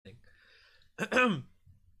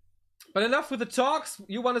But enough with the talks.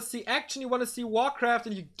 You want to see action, you want to see Warcraft,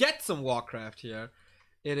 and you get some Warcraft here.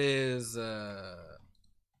 It is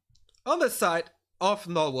on the side of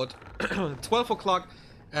Lawliet, 12 o'clock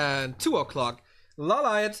and 2 o'clock.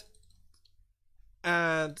 Lawliet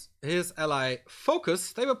and his ally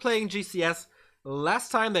FoCuS, they were playing GCS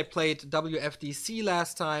last time. They played WFDC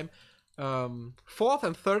last time. 4th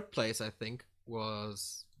and 3rd place, I think,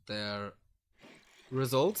 was their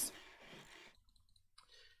results.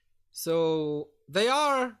 So they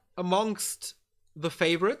are amongst the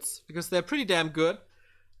favorites because they're pretty damn good.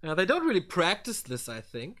 They don't really practice this, I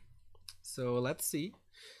think. So let's see.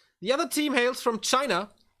 The other team hails from China.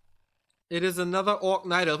 It is another Orc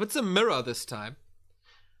Night Elf. It's a mirror this time.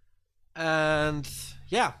 And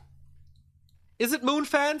yeah. Is it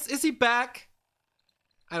MFans? Is he back?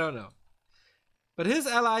 I don't know. But his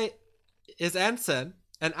ally is Anson.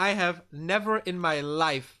 And I have never in my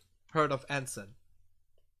life heard of Anson.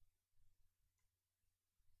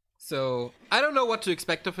 So I don't know what to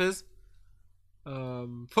expect of his.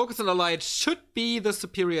 FoCuS and Lawliet should be the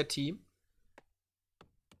superior team.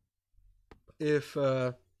 If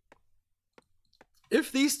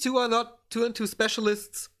these two are not 2-2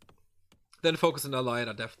 specialists, then FoCuS and Lawliet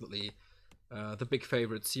are definitely the big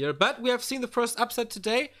favorites here. But we have seen the first upset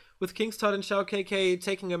today with Kingstod and Xiao KK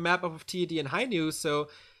taking a map off of TED and High News. So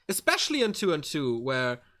especially in 2-2,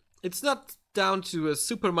 where it's not down to a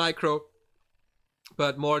super micro,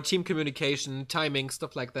 but more team communication, timing,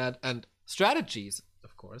 stuff like that, and strategies,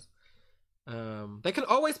 of course. They can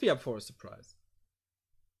always be up for a surprise.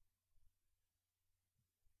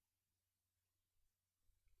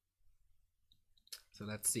 So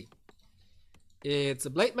let's see. It's a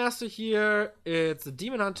Blade Master here. It's a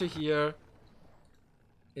Demon Hunter here.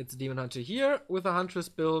 It's a Demon Hunter here with a Huntress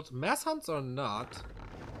build. Mass hunts or not?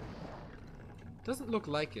 Doesn't look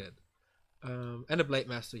like it. And a Blade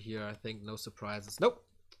Master here, I think. No surprises. Nope.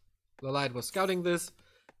 Lawliet was scouting this.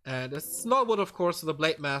 And it's Smallwood, of course, so the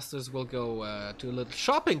Blade Masters will go to a little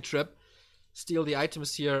shopping trip. Steal the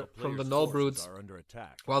items here from the Null Brutes.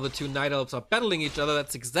 While the two Night Elves are battling each other.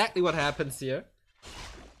 That's exactly what happens here.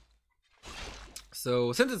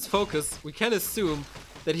 So, since it's FoCuS, we can assume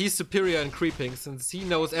that he's superior in creeping, since he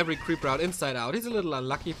knows every creep route inside out. He's a little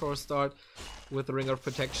unlucky for a start with the Ring of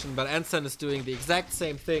Protection, but Anson is doing the exact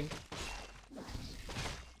same thing.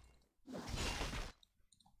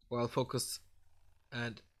 While FoCuS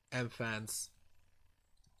and MFans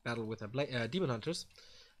battle with their Demon Hunters.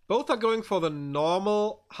 Both are going for the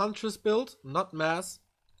normal Huntress build, not Mass.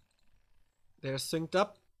 They're synced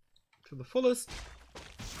up to the fullest.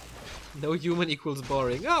 No human equals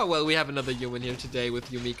boring. Oh, well, we have another human here today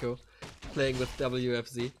with Yumiko playing with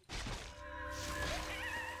WFZ.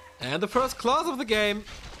 And the first clause of the game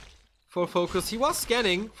for FoCuS. He was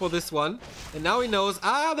scanning for this one. And now he knows,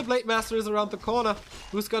 the Blade Master is around the corner.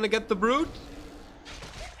 Who's gonna get the Brute?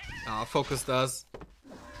 FoCuS does.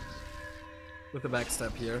 With the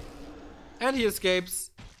backstab here. And he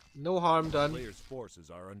escapes. No harm done.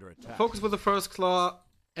 FoCuS with the first claw.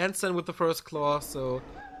 Anson with the first claw. So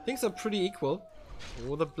things are pretty equal.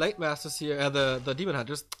 Oh, the Blade Masters here. The Demon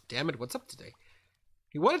Hunters. Damn it, what's up today?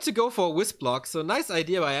 He wanted to go for a Wisp block. So nice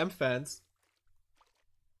idea by MFans.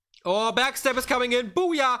 Oh, backstab is coming in.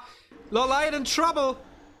 Booyah! Lawliet in trouble.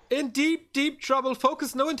 In deep, deep trouble.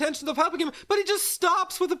 FoCuS, no intention of helping him. But he just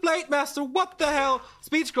stops with the Blade Master. What the hell?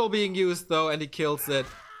 Speed scroll being used, though, and he kills it.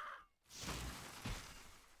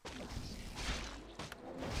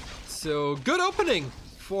 So, good opening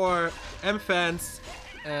for MFans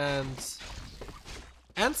and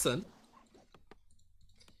Anson.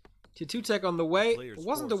 T2 tech on the way. It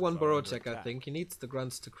wasn't the one burrow tech, I think. He needs the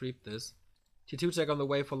grunts to creep this. T2 tech on the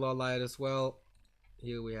way for Lawliet as well.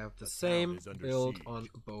 Here we have the same build on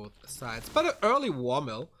both sides. But an early War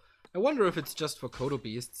Mill. I wonder if it's just for Kodo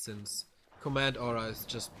Beast, since Command Aura is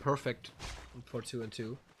just perfect for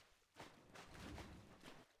 2-2.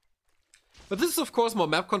 But this is of course more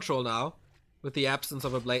map control now, with the absence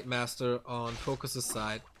of a Blade Master on FoCuS's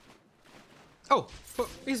side. Oh,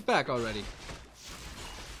 he's back already.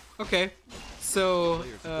 Okay, so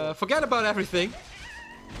forget about everything.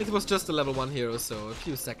 It was just a level 1 hero, so a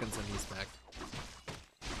few seconds and he's back.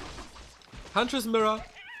 Huntress Mirror,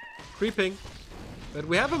 creeping. But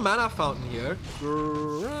we have a mana fountain here.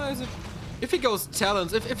 If he goes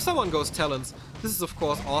Talons, if someone goes Talons, this is of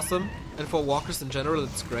course awesome. And for walkers in general,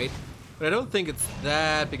 it's great. But I don't think it's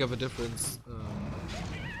that big of a difference.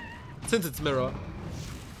 Since it's Mirror.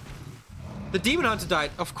 The Demon Hunter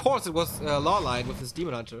died. Of course it was Lawliet with his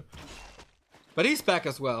Demon Hunter. But he's back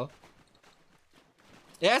as well.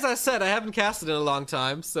 Yeah, as I said, I haven't casted in a long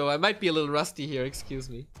time, so I might be a little rusty here, excuse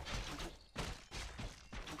me.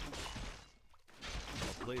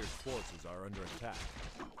 player's forces are under attack.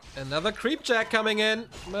 Another creep jack coming in.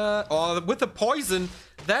 Or with the poison.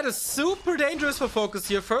 That is super dangerous for FoCuS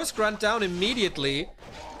here. First grunt down immediately.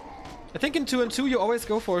 I think in 2-2 you always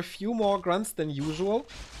go for a few more grunts than usual.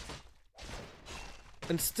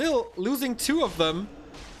 And still, losing 2 of them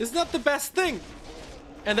is not the best thing.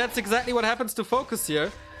 And that's exactly what happens to FoCuS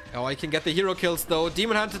here. Oh, he can get the hero kills though.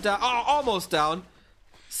 Demon Hunter down. Oh, almost down.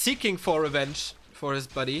 Seeking for revenge for his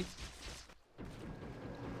buddy.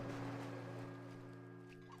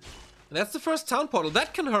 And that's the first town portal.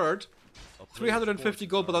 That can hurt. 350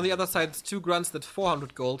 gold, but on the other side it's 2 grunts, that's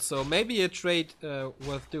 400 gold. So maybe a trade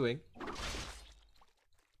worth doing.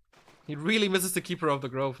 He really misses the Keeper of the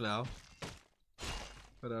Grove now.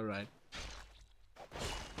 But alright.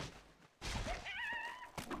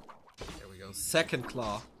 There we go. Second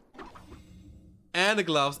claw. And the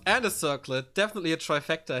gloves and a circlet. Definitely a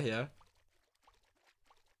trifecta here.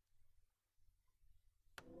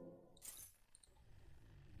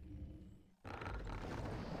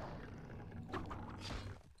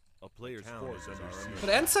 A player's forces are under But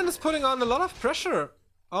Ensign is putting on a lot of pressure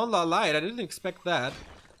on Lawliet. I didn't expect that.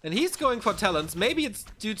 And he's going for talents. Maybe it's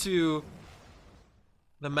due to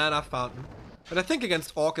the mana fountain. But I think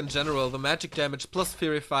against Orc in general, the magic damage plus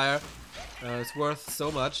Fury Fire is worth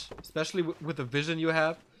so much. Especially with the vision you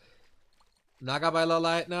have. Naga by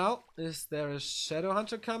Lawliet now. Is there a Shadow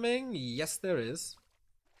Hunter coming? Yes, there is.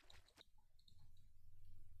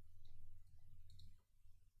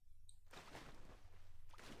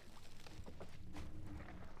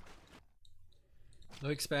 No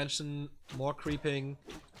expansion, more creeping.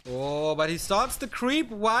 Oh, but he starts to creep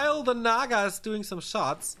while the Naga is doing some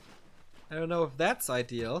shots. I don't know if that's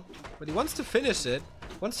ideal, but he wants to finish it.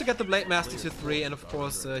 Wants to get the Blade Master to 3, and of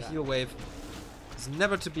course, Heal Wave is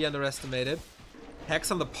never to be underestimated. Hex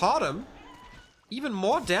on the bottom. Even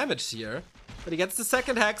more damage here. But he gets the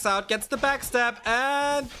second Hex out, gets the backstab,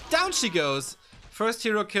 and down she goes. First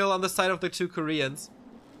hero kill on the side of the 2 Koreans.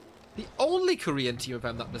 The only Korean team, if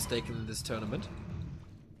I'm not mistaken, in this tournament.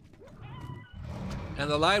 And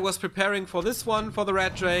the Lawliet was preparing for this one, for the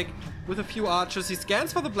Red Drake, with a few archers. He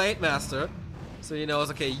scans for the Blade Master. So he knows,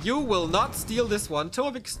 okay, you will not steal this one. Tome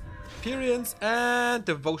of Experience and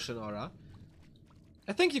Devotion Aura.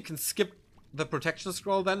 I think you can skip the Protection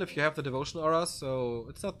Scroll then if you have the Devotion Aura, so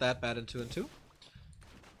it's not that bad in 2-2.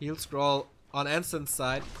 Heal Scroll on Anson's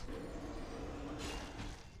side.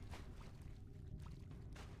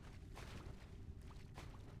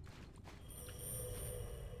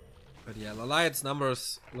 But yeah, Lawliet's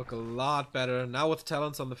numbers look a lot better now with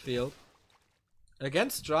talents on the field.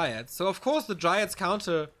 Against Dryads. So of course the Dryads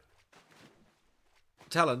counter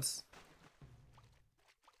talents.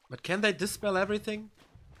 But can they dispel everything?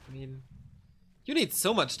 I mean, you need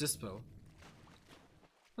so much dispel.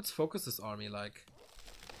 What's FoCuS's army like?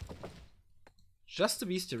 Just a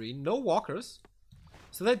Bestiary, no walkers.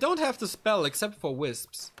 So they don't have to spell except for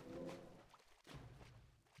wisps.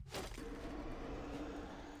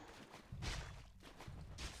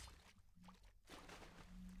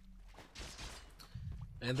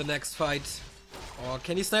 And the next fight. Oh,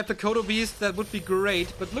 can he snipe the Kodo Beast? That would be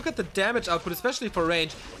great. But look at the damage output, especially for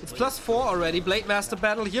range. It's +4 already. Blade Master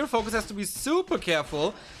battle. Here FoCuS has to be super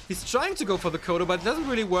careful. He's trying to go for the Kodo, but it doesn't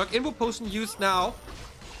really work. Invo Potion used now.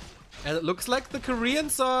 And it looks like the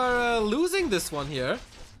Koreans are losing this one here.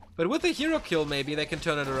 But with a hero kill, maybe they can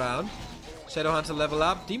turn it around. Shadow Hunter level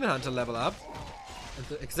up. Demon Hunter level up. At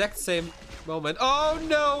the exact same moment. Oh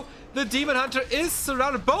no! The Demon Hunter is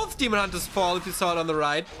surrounded. Both Demon Hunters fall, if you saw it on the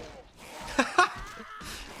right.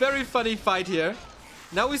 Very funny fight here.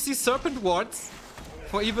 Now we see Serpent Wards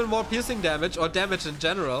for even more piercing damage, or damage in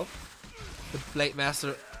general. The Blade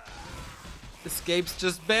Master escapes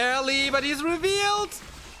just barely, but he's revealed!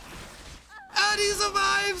 And he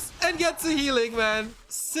survives! And gets a healing, man.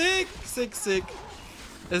 Sick, sick, sick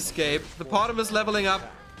escape. The bottom is leveling up.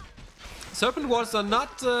 Serpent Wards are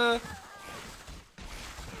not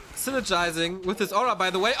synergizing with his aura, by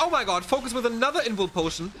the way. Oh my god, FoCuS with another Invul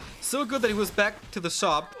Potion. So good that he was back to the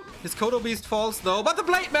shop. His Kodo Beast falls though, but the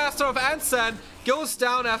Blade Master of Ansan goes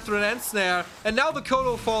down after an End Snare. And now the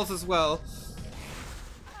Kodo falls as well.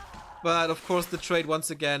 But of course the trade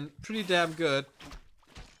once again, pretty damn good.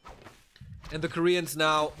 And the Koreans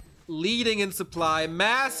now leading in supply,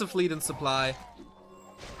 massive lead in supply.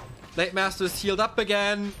 Blade Master is healed up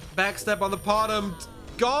again. Backstab on the bottom.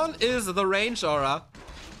 Gone is the range aura.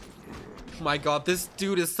 Oh my god, this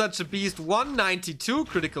dude is such a beast. 192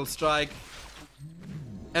 critical strike.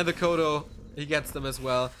 And the Kodo, he gets them as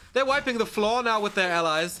well. They're wiping the floor now with their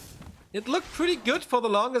allies. It looked pretty good for the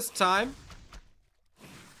longest time.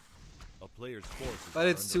 A player's forces but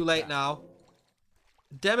it's too late now.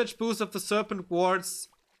 damage boost of the Serpent Wards,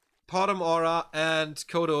 Potom Aura, and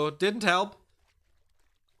Kodo didn't help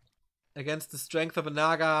against the strength of a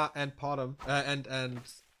Naga and Potom and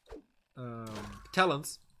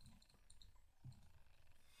Talons.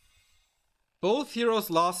 Both heroes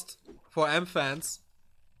lost for MFans.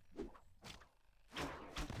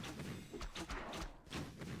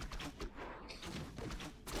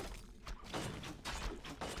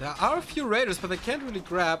 There are a few raiders, but they can't really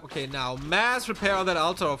grab. Okay, now mass repair on that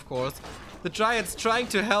altar, of course. The Dryad's trying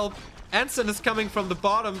to help. Anson is coming from the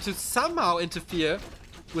bottom to somehow interfere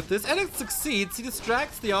with this, and it succeeds. He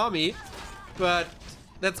distracts the army, but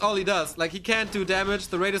that's all he does. Like, he can't do damage.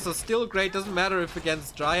 The raiders are still great. Doesn't matter if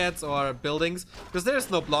against Dryads or buildings, because there's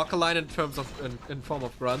no blocker line in terms of in form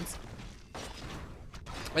of grunts.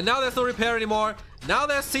 And now there's no repair anymore. Now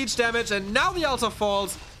there's siege damage, and now the altar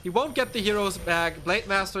falls. He won't get the heroes back. Blade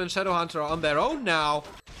Master and Shadow Hunter are on their own now.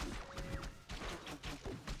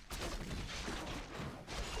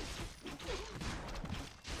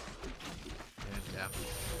 And yeah.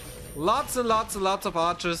 Lots and lots and lots of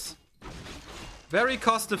archers. Very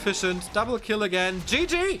cost efficient. Double kill again.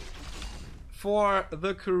 GG! For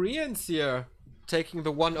the Koreans here. Taking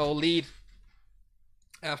the 1-0 lead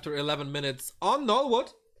after 11 minutes on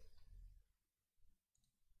Lawliet.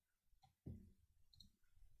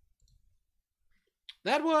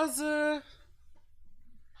 That was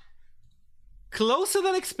closer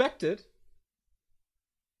than expected.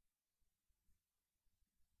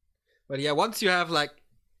 But yeah, once you have like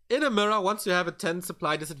in a mirror, once you have a 10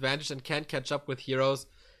 supply disadvantage and can't catch up with heroes,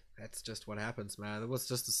 that's just what happens, man. It was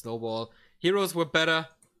just a snowball. Heroes were better.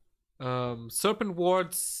 Serpent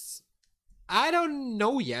Wards, I don't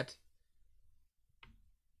know yet.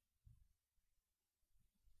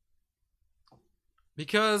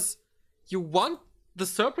 Because you want the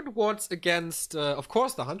Serpent Wards against, of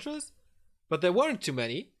course, the Huntress, but there weren't too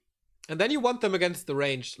many. And then you want them against the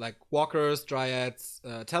range, like Walkers, Dryads,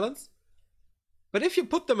 Talons. But if you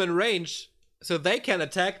put them in range, so they can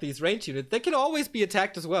attack these range units, they can always be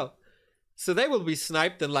attacked as well. So they will be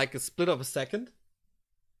sniped in like a split of a second.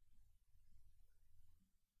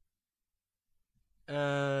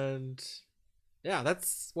 And yeah,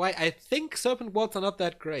 that's why I think Serpent Wards are not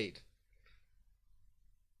that great.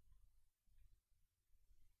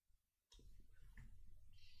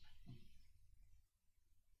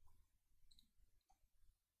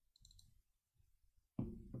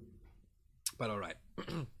 But alright.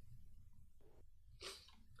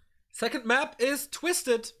 Second map is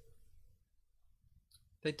Twisted.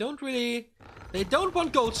 They don't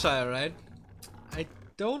want Goldshire, right? I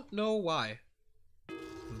don't know why.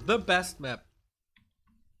 The best map.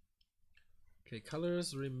 Okay,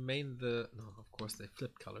 colors remain the... No, of course they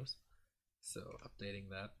flipped colors. So, updating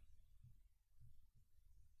that.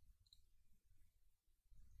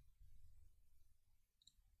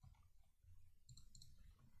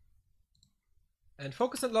 And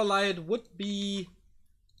FoCuS and Lawliet would be...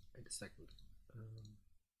 Wait a second.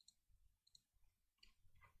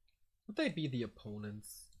 Would they be the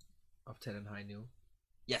opponents of Ted and Hainu?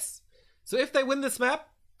 Yes. So if they win this map,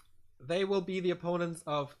 they will be the opponents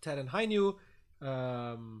of Ted and Hainu.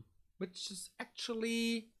 Which is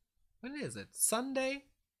actually... When is it? Sunday?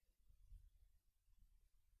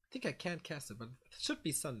 I think I can't cast it, but it should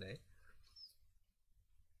be Sunday.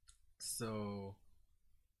 So...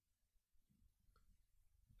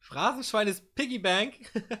 Phrasenschwein is piggy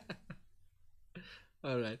bank.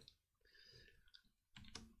 Alright.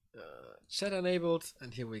 Chat enabled,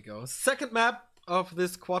 and here we go. Second map of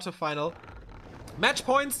this quarterfinal. Match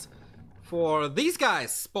points for these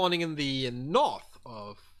guys spawning in the north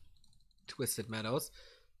of Twisted Meadows.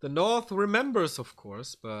 The north remembers, of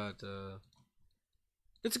course, but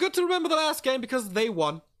it's good to remember the last game because they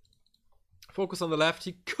won. FoCuS on the left.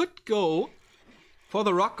 He could go for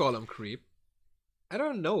the Rock Golem creep. I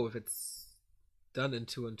don't know if it's done in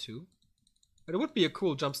 2-on-2, but it would be a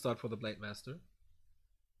cool jumpstart for the Blade Master.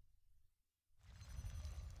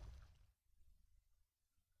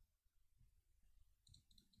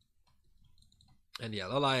 And yeah,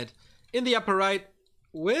 Lawliet in the upper right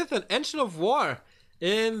with an Engine of War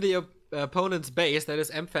in the opponent's base. That is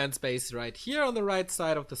MFans base right here on the right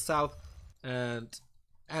side of the south. And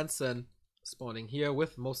Anson spawning here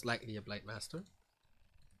with most likely a Blade Master.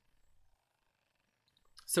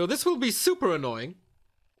 So this will be super annoying.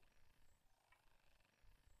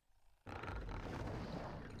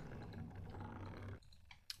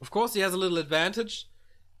 Of course, he has a little advantage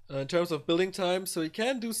in terms of building time, so he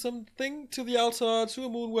can do something to the altar, to a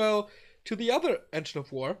Moonwell, to the other Engine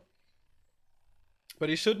of War. But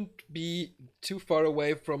he shouldn't be too far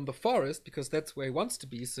away from the forest, because that's where he wants to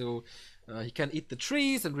be, so he can eat the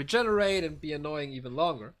trees and regenerate and be annoying even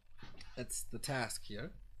longer. That's the task here.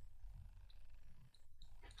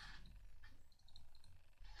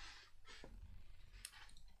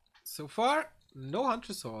 So far, no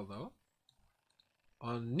Huntress Hall though.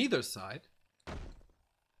 On neither side.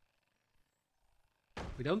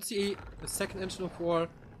 We don't see a second engine of war.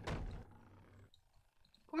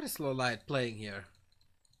 What is Lawliet playing here?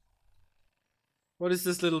 What is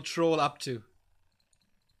this little troll up to?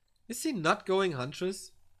 Is he not going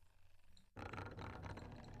Huntress?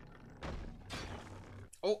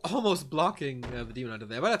 Oh, almost blocking the Demon Hunter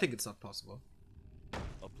there, but I think it's not possible.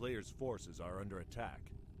 A player's forces are under attack.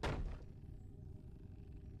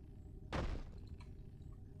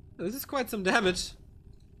 This is quite some damage.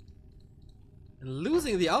 And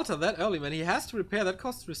losing the altar that early, man, he has to repair. That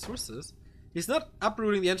costs resources. He's not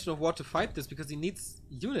uprooting the Engine of War to fight this because he needs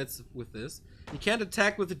units with this. He can't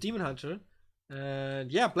attack with the Demon Hunter.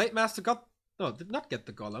 And yeah, Blade Master got... No, did not get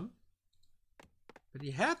the Golem. But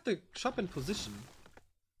he had the shop in position.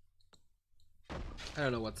 I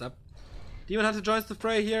don't know what's up. Demon Hunter joins the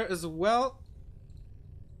fray here as well.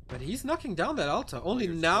 But he's knocking down that altar. Only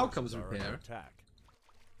now comes repair.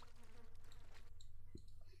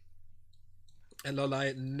 And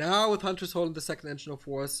Lawliet now with Huntress Hall in the second Engine of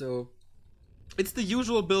War, so it's the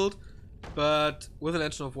usual build, but with an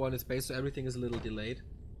Engine of War in its base, so everything is a little delayed.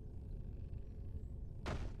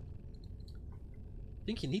 I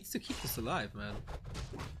think he needs to keep this alive, man.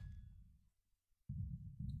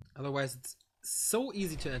 Otherwise, it's so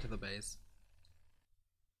easy to enter the base.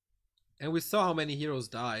 And we saw how many heroes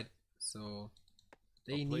died, so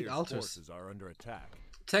they need altars. Are under attack.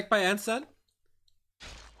 Attack by Ansan.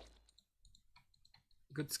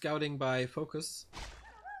 Good scouting by FoCuS.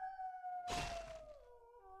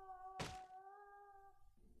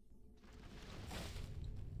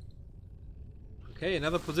 Okay,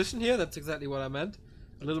 another position here. That's exactly what I meant.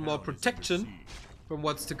 A little more protection from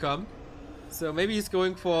what's to come. So maybe he's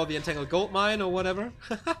going for the Entangled Gold Mine or whatever.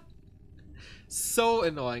 So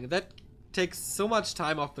annoying. That takes so much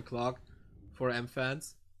time off the clock for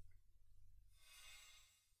MFans.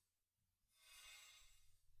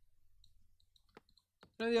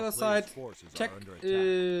 On the other side, tech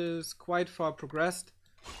is quite far progressed.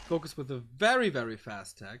 FoCuS with a very, very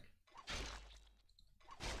fast tech.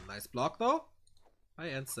 Nice block though. By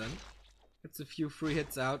Ansan. Gets a few free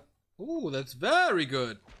hits out. Ooh, that's very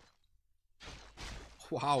good.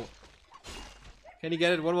 Wow. Can he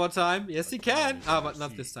get it one more time? Yes, he can. Ah, but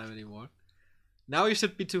not this time anymore. Now he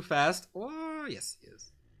should be too fast. Oh, yes, he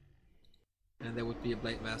is. And there would be a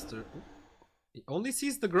Blade Master. Ooh. He only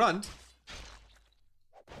sees the grunt.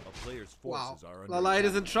 Wow, Lawliet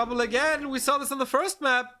is in trouble again. We saw this on the first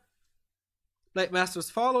map. Blade Master is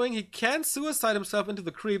following. He can suicide himself into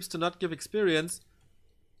the creeps to not give experience.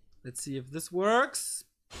 Let's see if this works.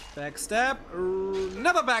 Backstab.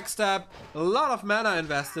 Another backstab. A lot of mana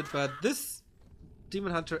invested, but this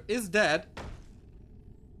Demon Hunter is dead.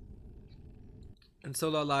 And so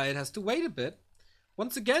Lawliet has to wait a bit.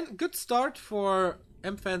 Once again, good start for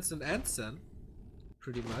MFans and Ansan.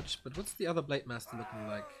 Pretty much, but what's the other Blade Master looking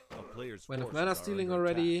like? When of mana stealing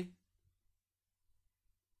already.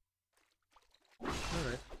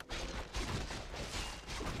 Alright.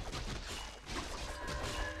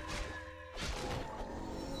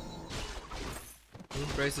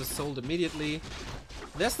 Moonbrace is sold immediately.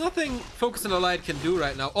 There's nothing FoCuS and Lawliet can do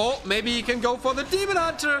right now. Oh, maybe he can go for the Demon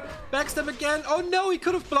Hunter! Backstab again! Oh no, he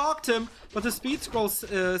could have blocked him! But the speed scroll is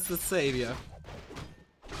the savior.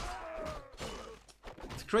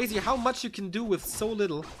 Crazy how much you can do with so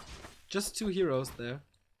little. Just two heroes there.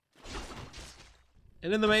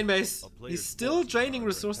 And in the main base, he's still draining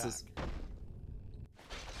resources.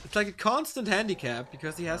 It's like a constant handicap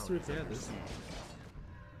because he has to repair this.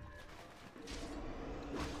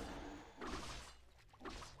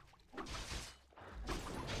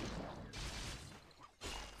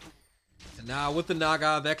 And now with the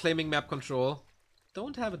Naga, they're claiming map control.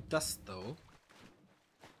 Don't have a dust though.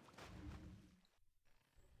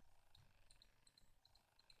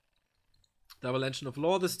 Double Engine of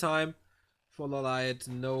Law this time for Lawliet.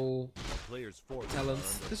 No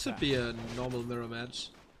talents. This should be a normal mirror match.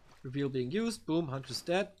 Reveal being used. Boom. Huntress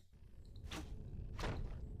dead.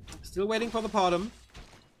 Still waiting for the bottom.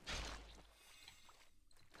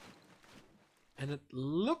 And it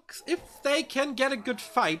looks... If they can get a good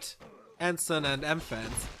fight, Ansan and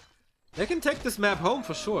MFans, they can take this map home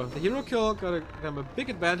for sure. The hero kill got them a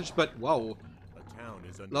big advantage, but whoa.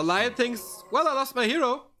 Lawliet thinks, well, I lost my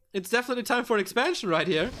hero. It's definitely time for an expansion right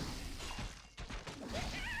here.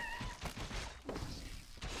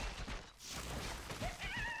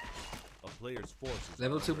 player's forces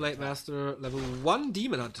Level 2 Blade Master, level 1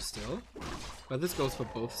 Demon Hunter still. But this goes for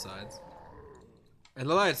both sides. And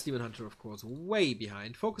Lawliet's Demon Hunter, of course, way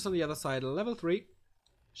behind. FoCuS on the other side, level 3.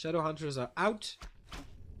 Shadow Hunters are out.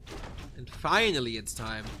 And finally it's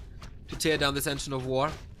time to tear down this engine of war.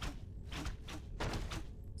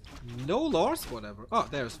 No lores, whatever. Oh,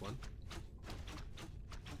 there's one.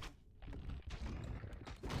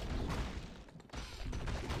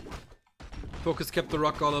 FoCuS kept the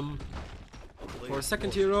Rock Golem for a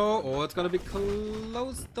second hero. Oh, it's gonna be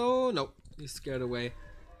close though. Nope, he's scared away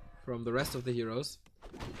from the rest of the heroes.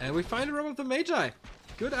 And we find a Robe of the Magi.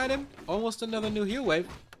 Good item. Almost another new heal wave.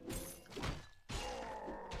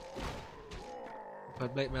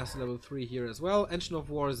 But Blade Master level 3 here as well. Engine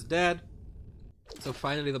of War is dead. So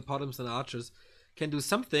finally the Bottoms and Archers can do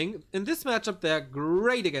something. In this matchup they're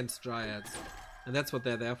great against Dryads. And that's what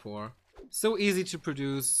they're there for. So easy to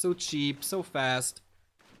produce, so cheap, so fast.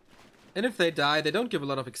 And if they die, they don't give a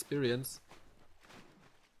lot of experience.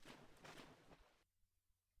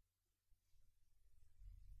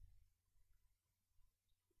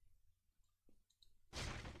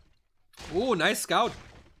 Oh, nice scout.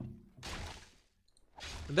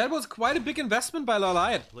 And that was quite a big investment by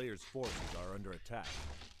Lawliet. Player's forces are under attack.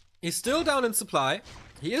 He's still down in supply.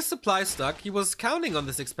 He is supply stuck. He was counting on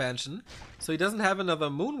this expansion, so he doesn't have another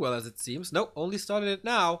Moonwell as it seems. Nope, only started it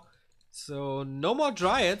now. So no more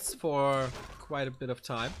Dryads for quite a bit of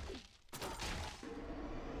time.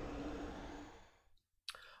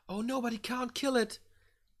 Oh no, but he can't kill it.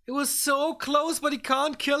 It was so close, but he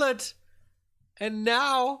can't kill it. And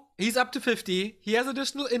now he's up to 50. He has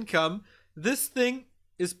additional income. This thing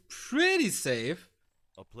is pretty safe.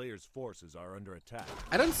 A player's forces are under attack.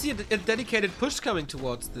 I don't see a dedicated push coming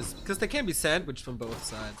towards this, because they can be sandwiched from both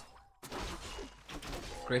sides.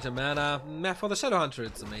 Greater mana. Meh, for the Shadow Hunter,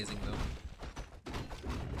 it's amazing though.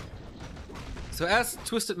 So as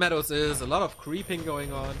Twisted Meadows is, a lot of creeping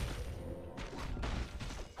going on.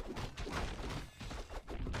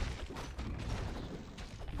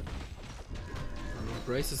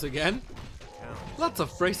 Braces again. Lots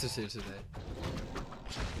of braces here today.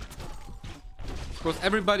 Of course,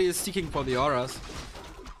 everybody is seeking for the auras.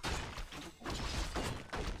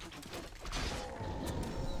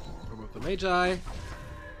 Remove the Magi.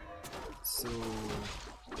 So,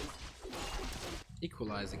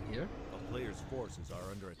 equalizing here. A player's forces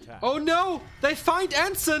are under attack. Oh no! They find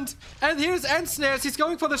Ancient! And here's Ensnares. He's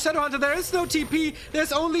going for the Shadow Hunter. There is no TP.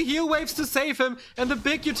 There's only heal waves to save him. And the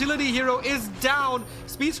big utility hero is down.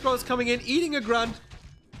 Speed Scroll's coming in, eating a grunt.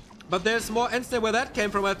 But there's more Ensnare where that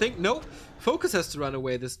came from, I think. Nope. FoCuS has to run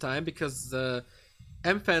away this time because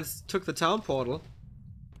MFans took the town portal.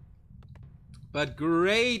 But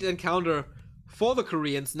great encounter for the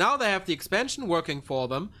Koreans. Now they have the expansion working for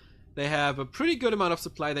them. They have a pretty good amount of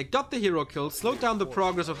supply. They got the hero kill, slowed down the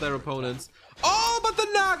progress of their opponents. Oh, but the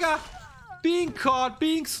Naga being caught,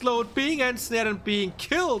 being slowed, being ensnared, and being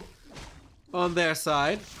killed on their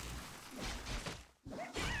side.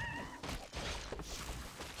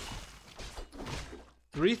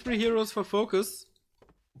 Three heroes for FoCuS.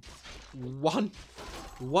 One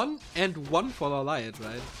and one for Lawliet,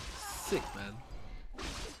 right? Sick, man.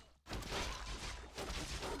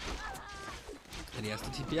 And he has to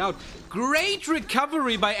TP out. Great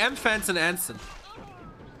recovery by MFans and Ansem.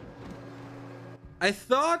 I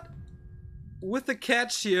thought with the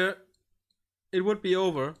catch here it would be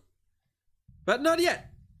over. But not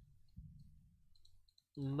yet.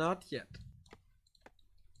 Not yet.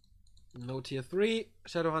 No tier 3.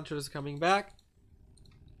 Shadow Hunter is coming back.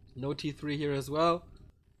 No T3 here as well.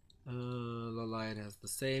 Lawliet has the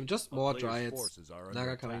same. Just more Dryads.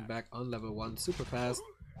 Naga coming back on level 1 super fast.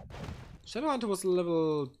 Shadow Hunter was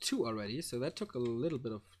level 2 already, so that took a little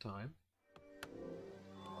bit of time.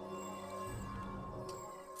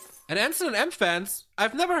 And Ansem and MFans,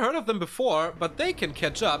 I've never heard of them before, but they can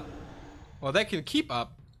catch up. Or they can keep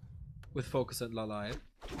up with FoCuS and Lawliet.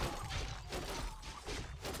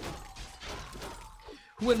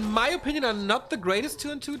 Who in my opinion are not the greatest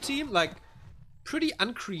 2-on-2 team. Like, pretty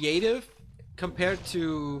uncreative compared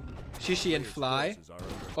to Shishi and Fly.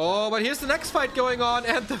 Oh, but here's the next fight going on,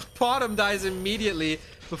 and the bottom dies immediately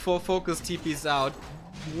before FoCuS TP's out.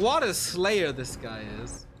 What a slayer this guy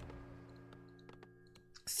is.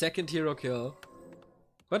 Second hero kill.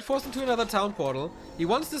 But forced into another town portal. He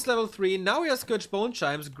wants this level 3. Now he has Scourge Bone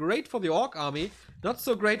Chimes. Great for the Orc army. Not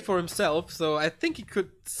so great for himself, so I think he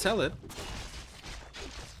could sell it.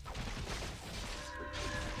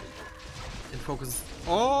 And FoCuS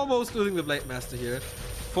almost losing the Blade Master here.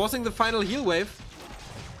 Forcing the final heal wave.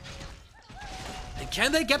 And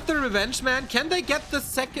can they get the revenge, man? Can they get the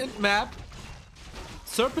second map?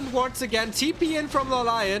 Serpent wards again. TP in from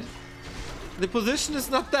Lawliet. The position is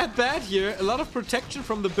not that bad here. A lot of protection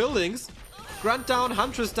from the buildings. Grunt down,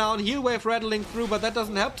 Huntress down, heal wave rattling through, but that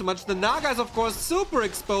doesn't help too much. The Naga is, of course, super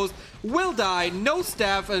exposed. Will die, no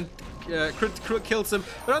staff, and crit kills him.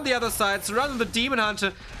 But on the other side, surrounding the Demon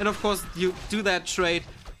Hunter, and of course, you do that trade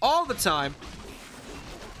all the time.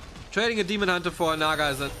 Trading a Demon Hunter for a Naga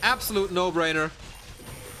is an absolute no-brainer.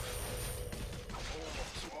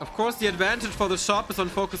 Of course, the advantage for the shop is on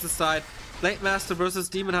FoCuS' side. Blade Master versus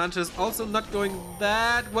Demon Hunter is also not going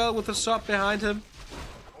that well with the shop behind him.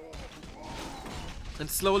 And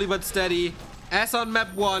slowly but steady, as on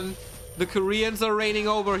map 1, the Koreans are reigning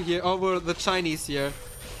over the Chinese here.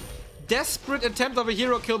 Desperate attempt of a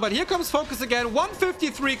hero kill, but here comes FoCuS again.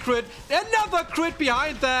 153 crit, another crit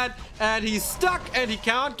behind that, and he's stuck and he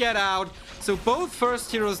can't get out. So both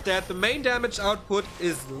first heroes dead. The main damage output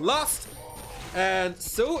is lost, and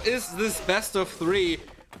so is this best of 3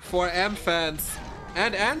 for MFans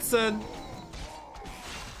and Anson.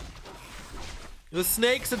 The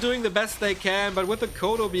snakes are doing the best they can, but with the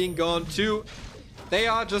Kodo being gone too, they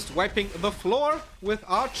are just wiping the floor with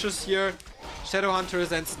archers here.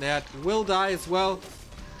 Shadowhunters and Snared will die as well.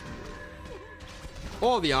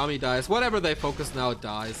 Or the army dies. Whatever they focus now, it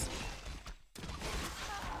dies.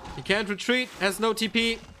 He can't retreat, has no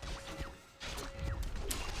TP.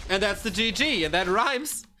 And that's the GG, and that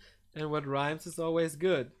rhymes. And what rhymes is always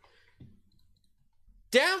good.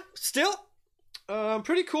 Damn, still.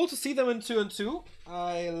 Pretty cool to see them in 2-2.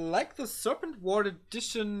 I like the Serpent Ward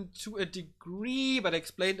addition to a degree, but I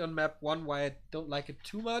explained on map 1 why I don't like it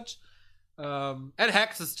too much. And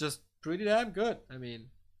Hex is just pretty damn good. I mean,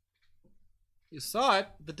 you saw it.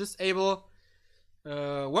 The disable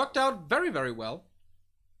worked out very, very well.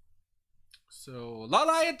 So,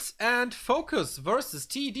 Lawliet and FoCuS versus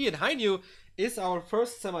TD and Hainu is our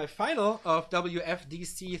first semi-final of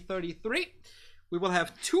WFDC 33. We will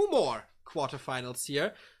have 2 more quarterfinals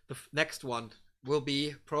here. The next one will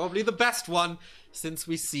be probably the best one, since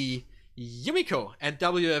we see Yumiko and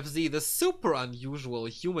WFZ, the super unusual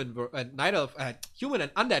human and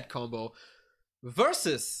undead combo,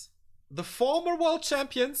 versus the former world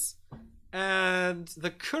champions and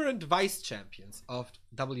the current vice champions of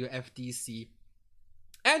WFDC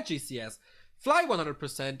and GCS, Fly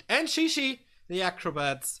 100% and Shishi, the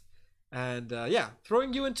acrobats. And yeah,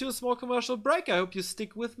 throwing you into a small commercial break. I hope you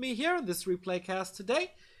stick with me here in this replay cast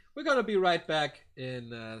today. We're gonna be right back in